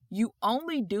You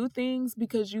only do things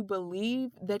because you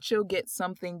believe that you'll get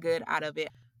something good out of it.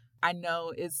 I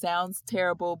know it sounds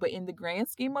terrible, but in the grand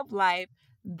scheme of life,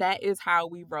 that is how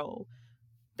we roll.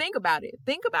 Think about it.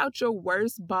 Think about your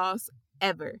worst boss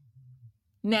ever.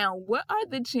 Now, what are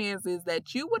the chances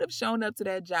that you would have shown up to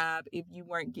that job if you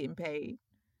weren't getting paid?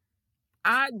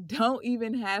 I don't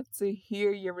even have to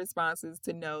hear your responses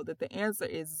to know that the answer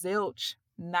is zilch,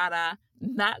 nada,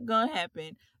 not gonna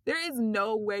happen. There is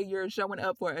no way you're showing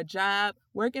up for a job,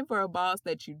 working for a boss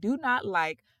that you do not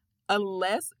like,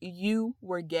 unless you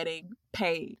were getting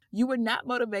paid. You were not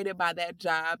motivated by that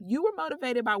job. You were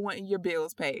motivated by wanting your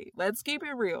bills paid. Let's keep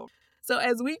it real. So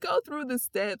as we go through the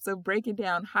steps of breaking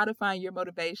down how to find your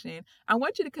motivation, I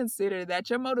want you to consider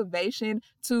that your motivation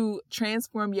to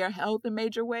transform your health in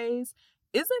major ways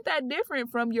isn't that different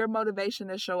from your motivation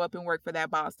to show up and work for that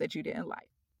boss that you didn't like.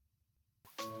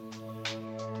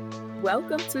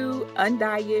 Welcome to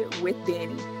Undiet with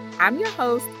Dani. I'm your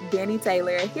host, Dani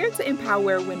Taylor, here to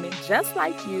empower women just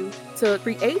like you to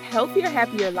create healthier,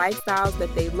 happier lifestyles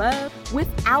that they love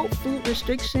without food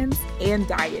restrictions and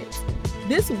diets.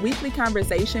 This weekly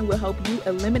conversation will help you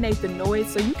eliminate the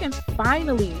noise so you can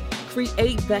finally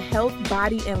create the health,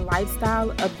 body, and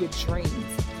lifestyle of your dreams.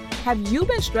 Have you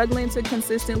been struggling to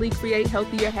consistently create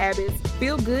healthier habits,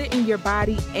 feel good in your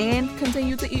body, and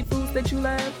continue to eat foods that you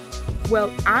love?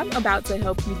 Well, I'm about to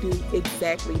help you do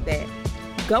exactly that.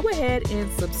 Go ahead and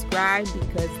subscribe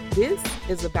because this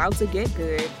is about to get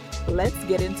good. Let's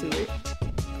get into it.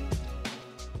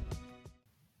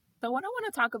 So what I want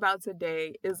to talk about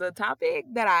today is a topic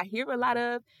that I hear a lot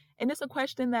of, and it's a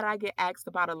question that I get asked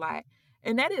about a lot,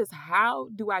 and that is, how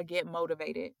do I get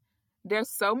motivated? There's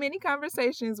so many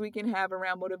conversations we can have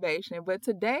around motivation, but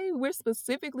today we're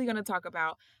specifically going to talk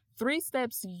about 3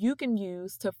 steps you can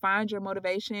use to find your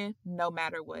motivation no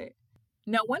matter what.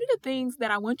 Now, one of the things that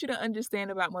I want you to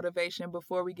understand about motivation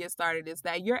before we get started is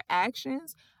that your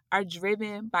actions are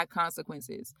driven by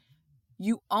consequences.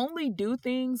 You only do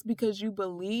things because you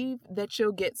believe that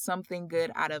you'll get something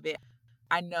good out of it.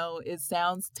 I know it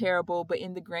sounds terrible, but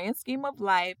in the grand scheme of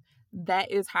life,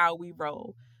 that is how we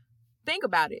roll. Think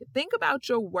about it. Think about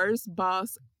your worst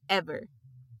boss ever.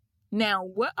 Now,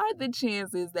 what are the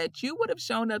chances that you would have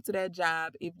shown up to that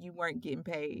job if you weren't getting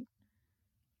paid?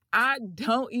 I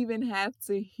don't even have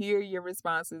to hear your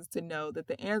responses to know that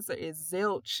the answer is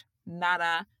zilch,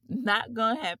 nada, not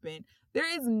gonna happen. There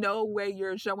is no way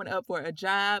you're showing up for a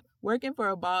job, working for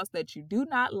a boss that you do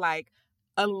not like,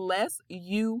 unless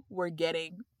you were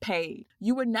getting paid.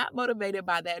 You were not motivated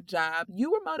by that job. You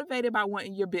were motivated by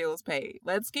wanting your bills paid.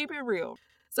 Let's keep it real.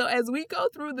 So as we go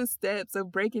through the steps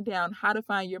of breaking down how to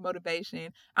find your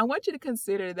motivation, I want you to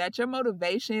consider that your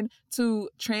motivation to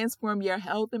transform your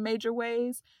health in major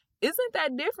ways isn't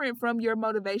that different from your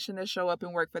motivation to show up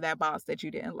and work for that boss that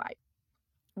you didn't like.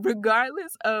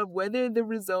 Regardless of whether the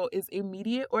result is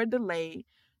immediate or delayed,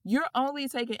 you're only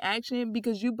taking action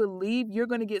because you believe you're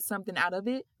going to get something out of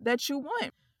it that you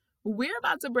want. We're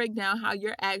about to break down how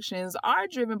your actions are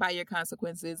driven by your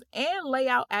consequences and lay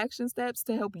out action steps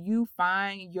to help you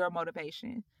find your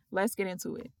motivation. Let's get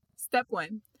into it. Step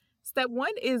 1. Step 1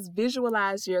 is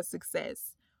visualize your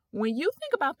success. When you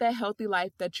think about that healthy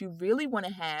life that you really want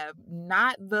to have,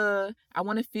 not the I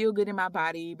want to feel good in my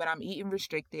body, but I'm eating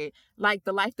restricted, like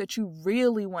the life that you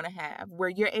really want to have, where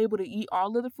you're able to eat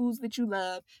all of the foods that you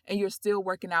love and you're still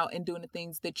working out and doing the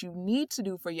things that you need to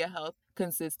do for your health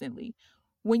consistently.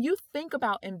 When you think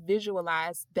about and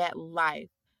visualize that life,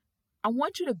 I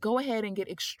want you to go ahead and get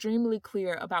extremely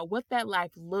clear about what that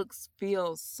life looks,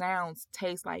 feels, sounds,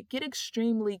 tastes like. Get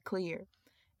extremely clear.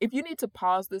 If you need to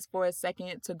pause this for a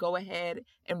second to go ahead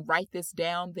and write this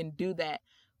down, then do that.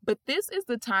 But this is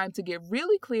the time to get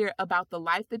really clear about the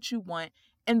life that you want,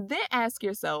 and then ask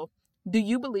yourself, do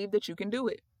you believe that you can do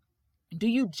it? Do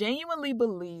you genuinely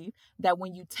believe that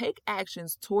when you take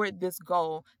actions toward this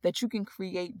goal, that you can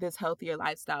create this healthier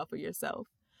lifestyle for yourself?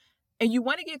 And you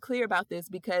want to get clear about this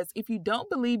because if you don't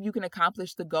believe you can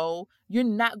accomplish the goal, you're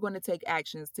not going to take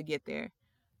actions to get there.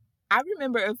 I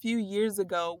remember a few years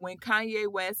ago when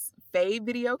Kanye West's Fade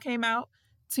video came out,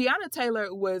 Tiana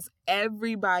Taylor was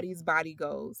everybody's body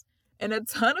goals. And a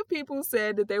ton of people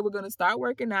said that they were going to start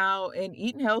working out and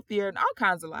eating healthier and all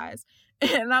kinds of lies.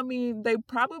 And I mean, they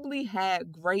probably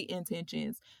had great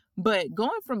intentions. But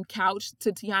going from couch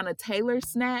to Tiana Taylor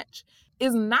snatch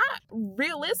is not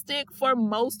realistic for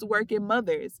most working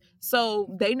mothers.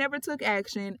 So they never took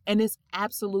action, and it's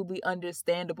absolutely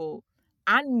understandable.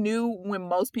 I knew when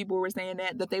most people were saying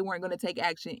that they weren't going to take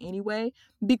action anyway,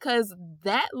 because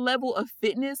that level of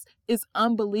fitness is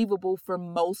unbelievable for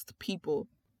most people.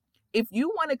 If you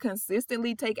want to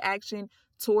consistently take action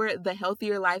toward the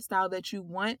healthier lifestyle that you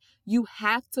want, you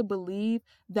have to believe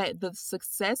that the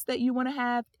success that you want to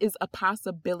have is a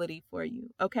possibility for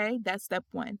you. Okay, that's step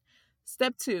 1.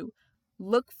 Step 2,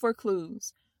 look for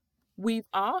clues. We've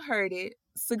all heard it.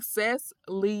 Success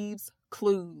leaves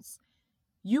clues.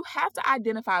 You have to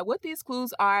identify what these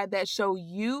clues are that show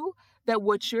you that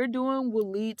what you're doing will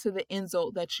lead to the end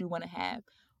result that you want to have.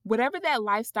 Whatever that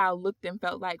lifestyle looked and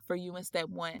felt like for you in step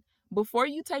 1, before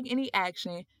you take any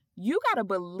action, you got to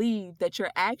believe that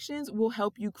your actions will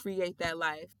help you create that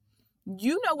life.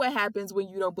 You know what happens when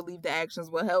you don't believe the actions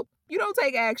will help. You don't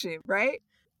take action, right?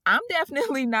 I'm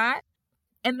definitely not.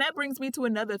 And that brings me to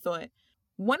another thought.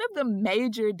 One of the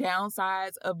major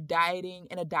downsides of dieting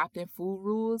and adopting food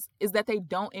rules is that they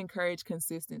don't encourage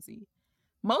consistency.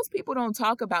 Most people don't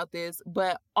talk about this,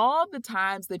 but all the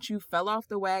times that you fell off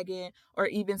the wagon or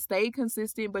even stayed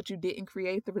consistent, but you didn't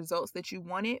create the results that you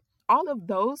wanted, all of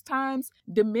those times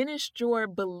diminished your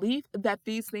belief that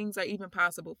these things are even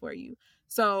possible for you.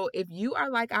 So if you are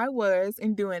like I was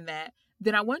in doing that,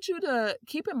 then I want you to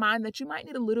keep in mind that you might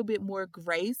need a little bit more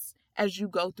grace as you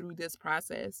go through this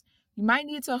process. You might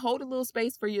need to hold a little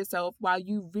space for yourself while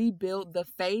you rebuild the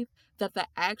faith that the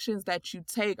actions that you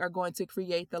take are going to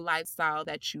create the lifestyle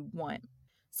that you want.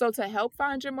 So to help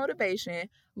find your motivation,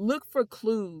 look for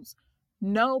clues.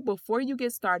 Know before you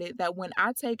get started that when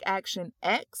I take action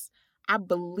X, I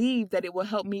believe that it will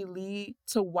help me lead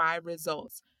to Y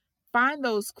results. Find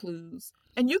those clues.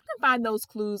 And you can find those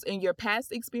clues in your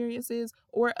past experiences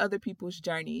or other people's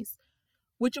journeys.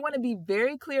 What you want to be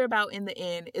very clear about in the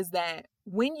end is that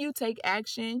when you take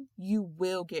action, you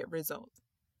will get results.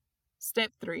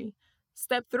 Step 3.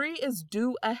 Step 3 is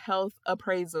do a health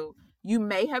appraisal. You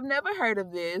may have never heard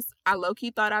of this. I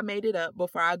low-key thought I made it up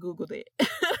before I Googled it.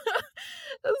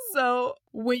 So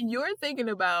when you're thinking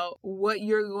about what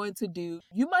you're going to do,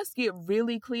 you must get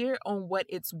really clear on what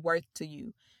it's worth to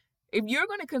you. If you're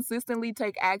going to consistently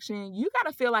take action, you got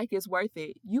to feel like it's worth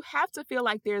it. You have to feel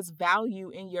like there's value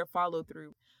in your follow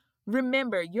through.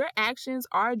 Remember, your actions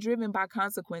are driven by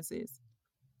consequences.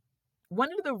 One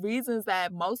of the reasons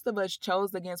that most of us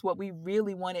chose against what we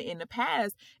really wanted in the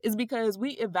past is because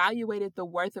we evaluated the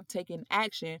worth of taking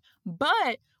action,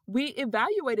 but we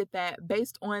evaluated that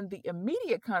based on the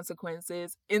immediate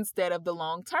consequences instead of the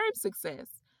long-term success.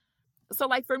 So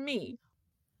like for me,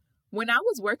 when I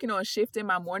was working on shifting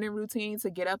my morning routine to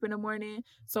get up in the morning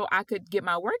so I could get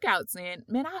my workouts in,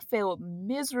 man, I failed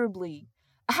miserably.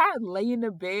 I lay in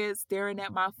the bed staring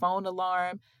at my phone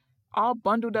alarm, all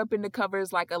bundled up in the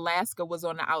covers like Alaska was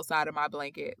on the outside of my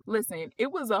blanket. Listen,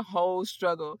 it was a whole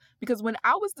struggle because when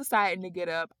I was deciding to get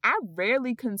up, I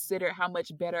rarely considered how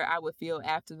much better I would feel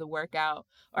after the workout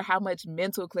or how much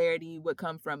mental clarity would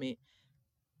come from it.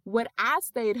 What I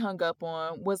stayed hung up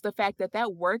on was the fact that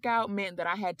that workout meant that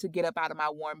I had to get up out of my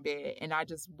warm bed and I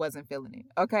just wasn't feeling it,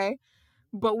 okay?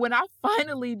 But when I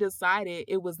finally decided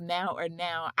it was now or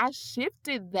now, I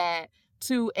shifted that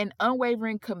to an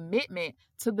unwavering commitment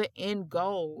to the end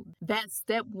goal, that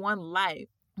step 1 life.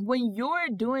 When you're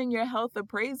doing your health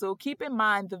appraisal, keep in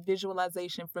mind the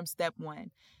visualization from step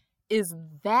 1. Is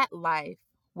that life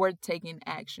worth taking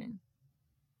action?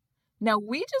 Now,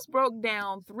 we just broke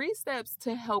down 3 steps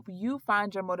to help you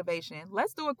find your motivation.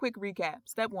 Let's do a quick recap.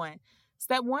 Step 1.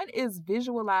 Step 1 is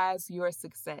visualize your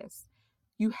success.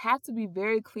 You have to be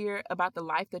very clear about the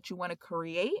life that you want to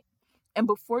create. And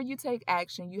before you take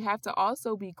action, you have to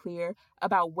also be clear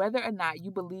about whether or not you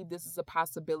believe this is a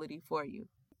possibility for you.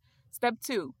 Step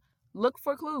 2, look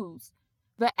for clues.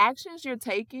 The actions you're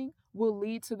taking will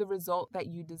lead to the result that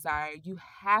you desire. You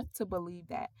have to believe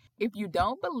that. If you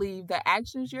don't believe the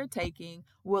actions you're taking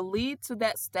will lead to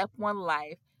that step 1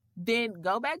 life, then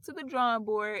go back to the drawing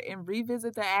board and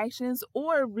revisit the actions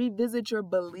or revisit your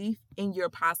belief in your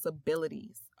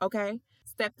possibilities, okay?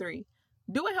 Step 3,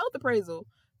 do a health appraisal.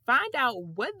 Find out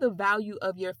what the value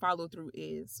of your follow-through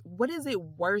is. What is it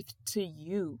worth to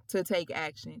you to take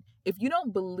action? If you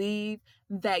don't believe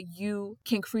that you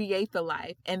can create the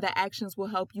life and the actions will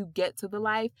help you get to the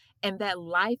life and that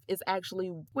life is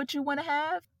actually what you want to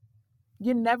have,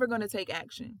 you're never going to take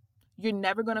action. You're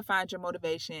never going to find your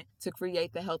motivation to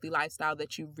create the healthy lifestyle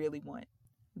that you really want.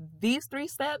 These 3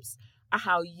 steps are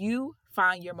how you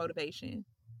find your motivation.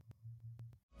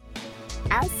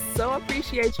 I so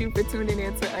appreciate you for tuning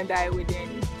in to Undiet with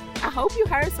Dani. I hope you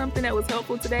heard something that was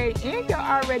helpful today and you're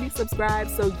already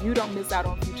subscribed so you don't miss out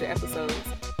on future episodes.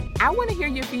 I want to hear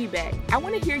your feedback. I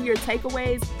want to hear your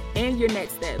takeaways and your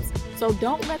next steps. So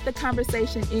don't let the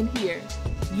conversation end here.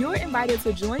 You're invited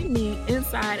to join me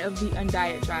inside of the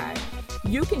Undiet Tribe.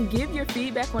 You can give your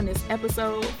feedback on this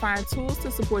episode, find tools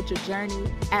to support your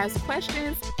journey, ask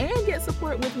questions, and get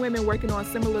support with women working on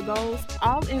similar goals,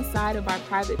 all inside of our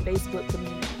private Facebook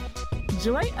community.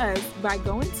 Join us by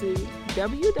going to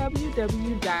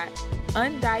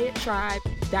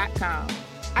www.undiettribe.com.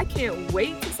 I can't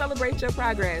wait to celebrate your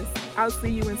progress. I'll see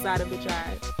you inside of the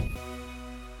tribe.